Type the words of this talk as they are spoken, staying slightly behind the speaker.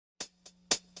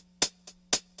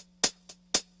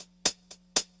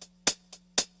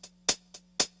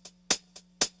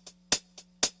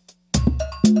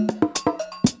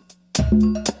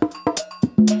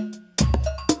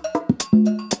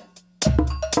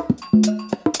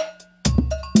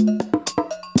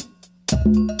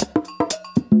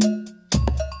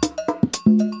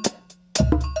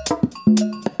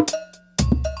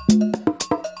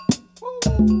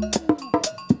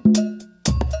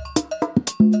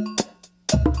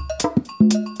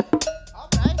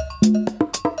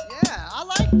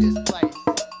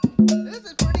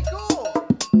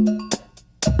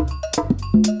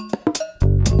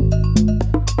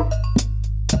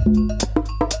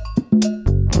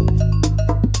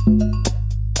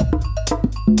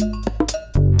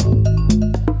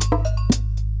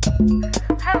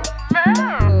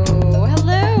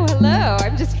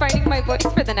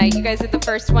tonight. You guys are the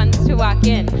first ones to walk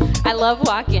in. I love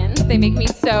walk-ins. They make me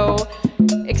so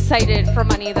excited for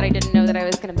money that I didn't know that I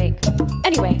was going to make.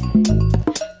 Anyway,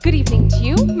 good evening to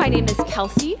you. My name is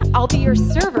Kelsey. I'll be your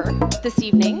server this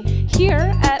evening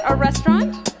here at our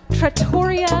restaurant,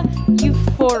 Trattoria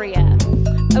Euphoria.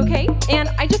 Okay? And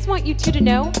I just want you two to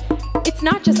know, it's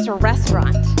not just a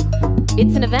restaurant.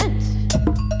 It's an event.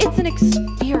 It's an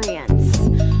experience.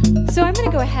 So I'm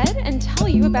going to go ahead and tell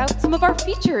you about some of our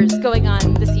features going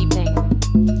on this evening.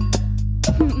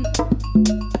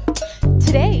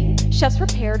 Today, chefs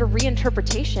prepared a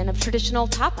reinterpretation of traditional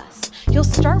tapas. You'll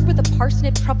start with a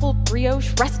parsnip truffle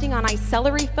brioche resting on ice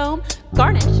celery foam,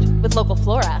 garnished with local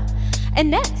flora. And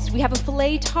next, we have a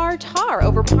filet tartare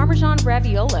over Parmesan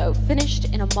raviolo, finished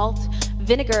in a malt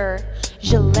vinegar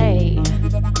gelée.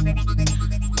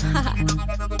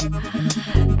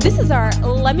 This is our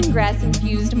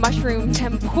lemongrass-infused mushroom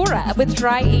tempura with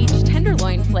dry-aged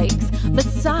tenderloin flakes,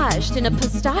 massaged in a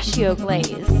pistachio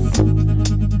glaze.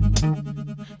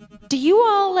 Do you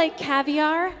all like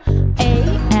caviar?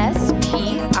 A-S-P-I-R,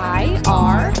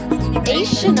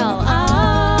 ational.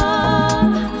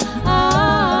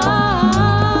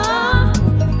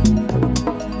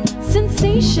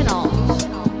 Sensational.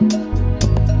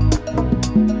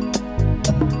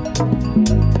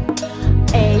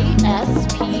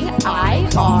 A-S-P-I-R,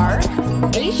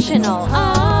 ational.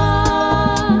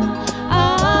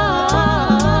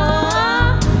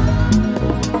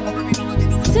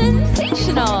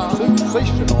 Sensational.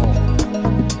 Sensational.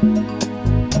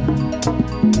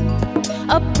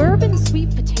 A bourbon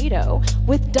sweet potato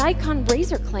with daikon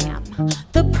razor clam,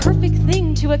 the perfect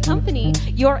thing to accompany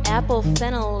your apple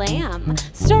fennel lamb.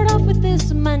 Start off with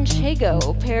this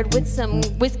manchego paired with some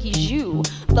whiskey jus,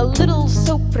 the little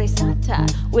soppressata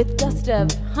with dust of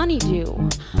honeydew.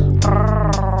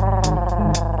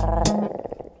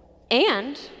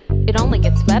 And it only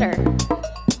gets better.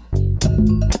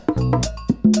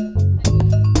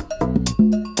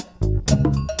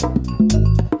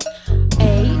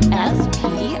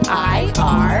 A-S-P-I-R,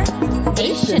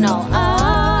 ational.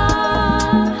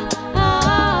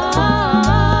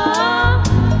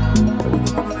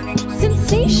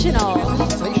 Sensational.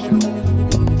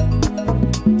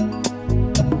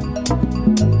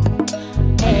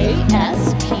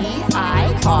 A-S-P-I-R,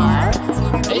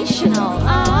 ational.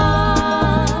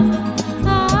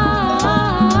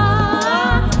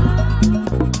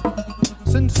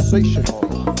 Sensational.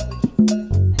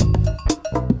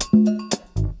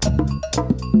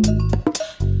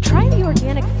 Try the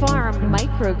organic farm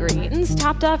microgreens,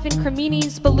 topped off in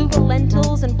cremini's beluga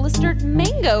lentils, and blistered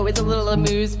mango is a little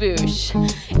amuse-bouche.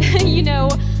 You know,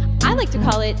 I like to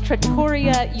call it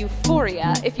Trattoria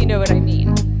Euphoria, if you know what I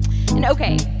mean. And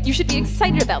okay, you should be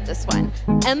excited about this one.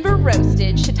 Ember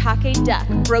roasted shiitake duck,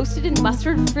 roasted in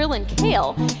mustard frill and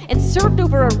kale, and served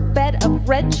over a bed of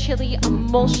red chili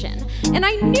emulsion. And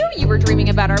I knew you were dreaming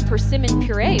about our persimmon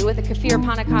puree with a kefir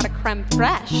panna cotta creme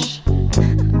fraiche.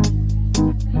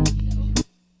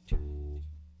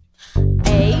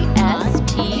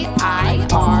 A-S-P-I-R,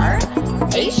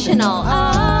 ational.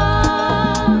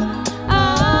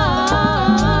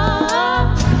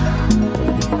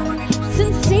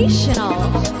 Sensational.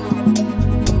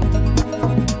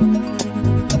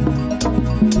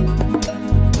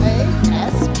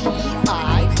 A-S-P-I-R,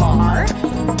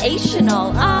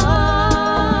 ational.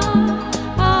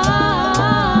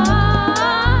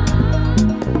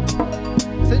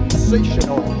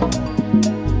 Sensational.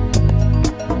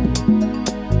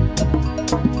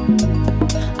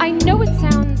 I know it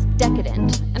sounds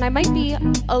decadent, and I might be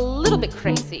a little bit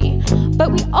crazy,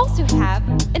 but we also have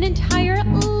an entire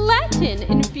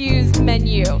Latin-infused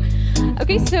menu.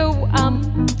 Okay, so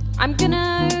I'm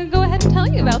gonna go ahead and tell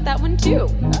you about that one too.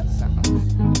 That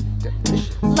sounds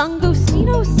delicious.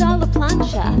 Langostino sala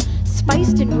plancha,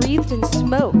 spiced and wreathed in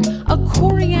smoke. A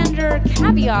coriander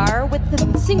caviar with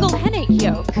the single henna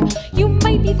yolk. You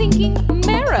might be thinking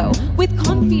marrow with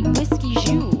confit whiskey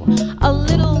jus. A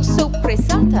little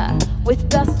soppressata with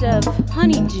dust of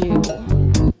honeydew.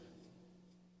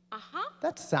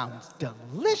 That sounds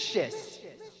delicious.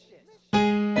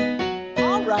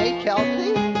 All right,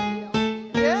 Kelsey.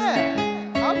 Yeah,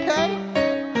 okay.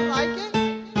 I like it.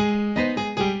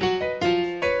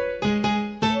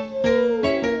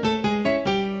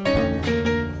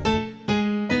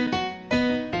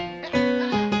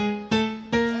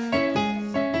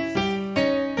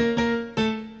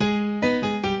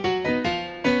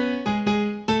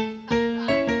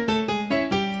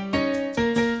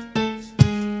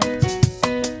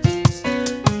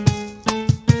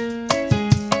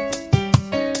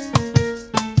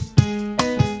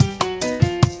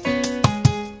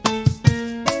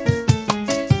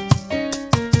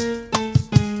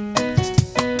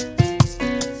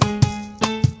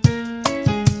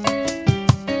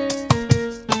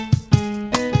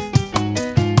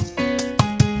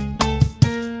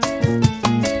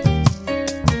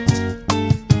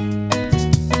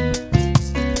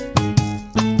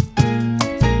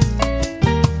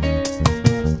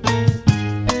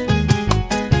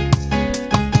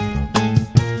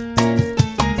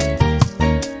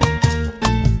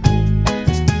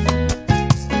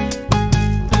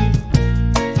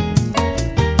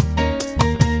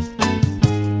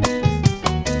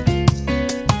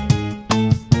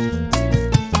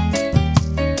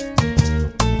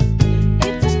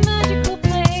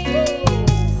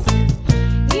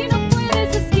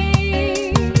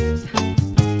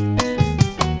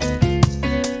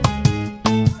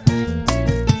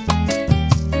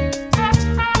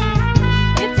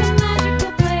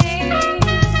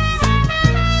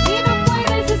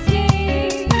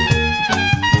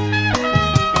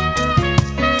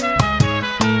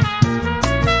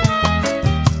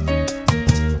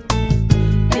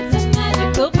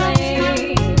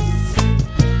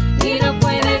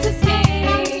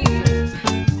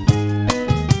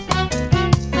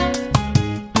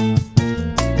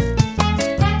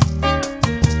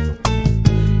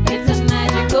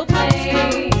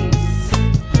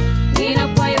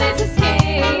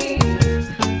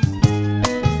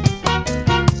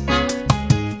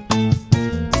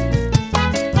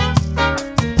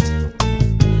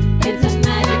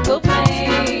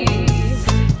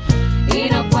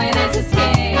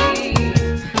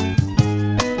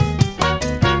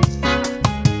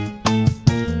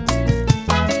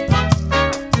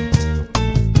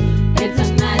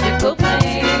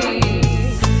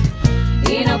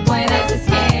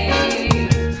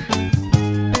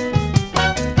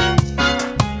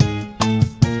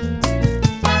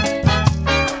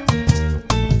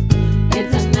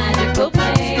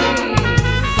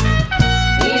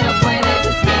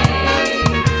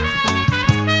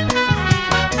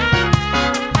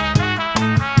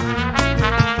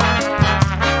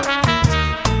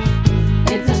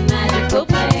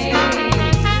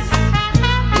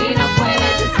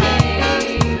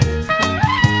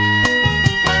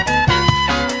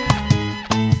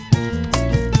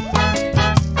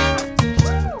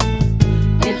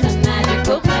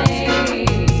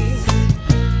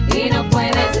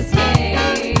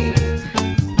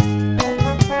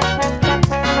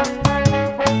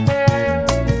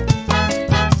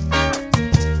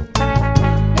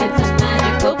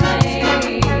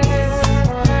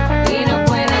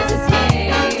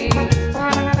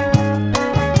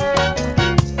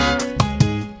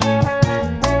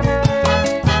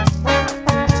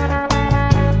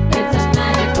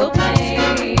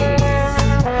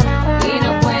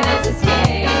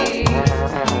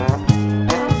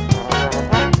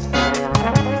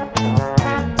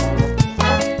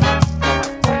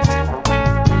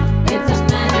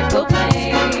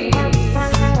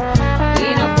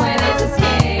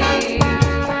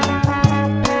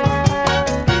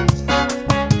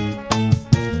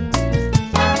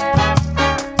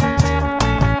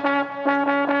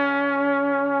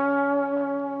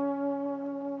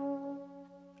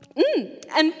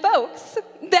 And folks,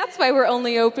 that's why we're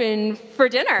only open for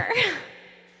dinner.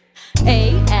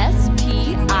 A-S-P-I-R,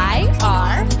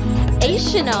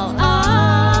 ational.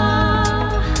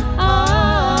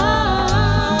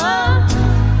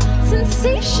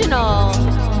 Sensational.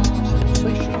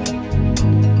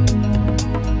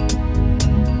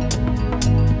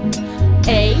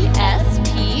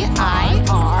 A-S-P-I-R,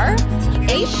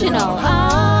 ational.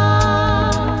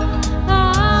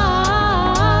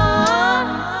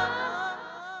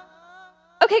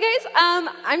 Okay, guys,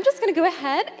 I'm just going to go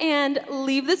ahead and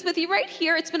leave this with you right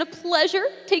here. It's been a pleasure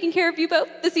taking care of you both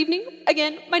this evening.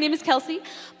 Again, my name is Kelsey.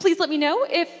 Please let me know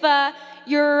if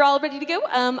you're all ready to go.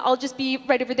 I'll just be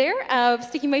right over there,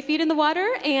 sticking my feet in the water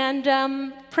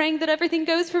and praying that everything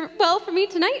goes well for me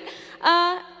tonight.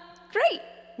 Great.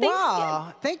 Thanks.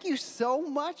 Wow. Thank you so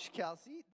much, Kelsey.